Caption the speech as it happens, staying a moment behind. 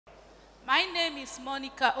My name is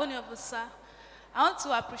Monica Onyobusa. I want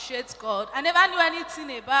to appreciate God. I never knew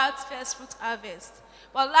anything about first fruit harvest.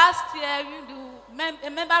 But last year, a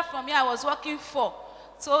member from here I was working for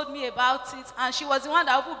told me about it, and she was the one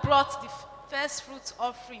that who brought the first fruit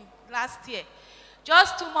offering last year.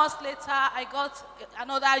 Just 2 months later, I got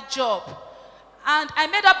another job. And I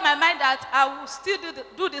made up my mind that I would still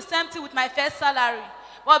do the same thing with my first salary.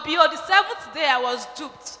 But behold, the 7th day I was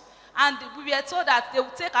duped. And we were told that they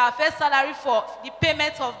would take our first salary for the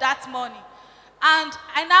payment of that money. And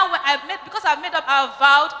because I've made up, I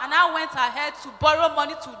vowed, and I went ahead to borrow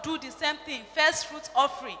money to do the same thing, first fruit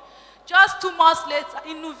offering. Just 2 months later,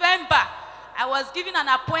 in November, I was given an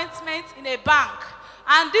appointment in a bank.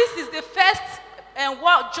 And this is the first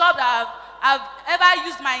job that I've ever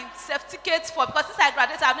used my certificate for, because since I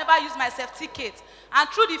graduated, I've never used my certificate. And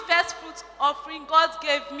through the first fruit offering, God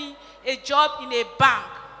gave me a job in a bank.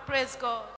 Praise God.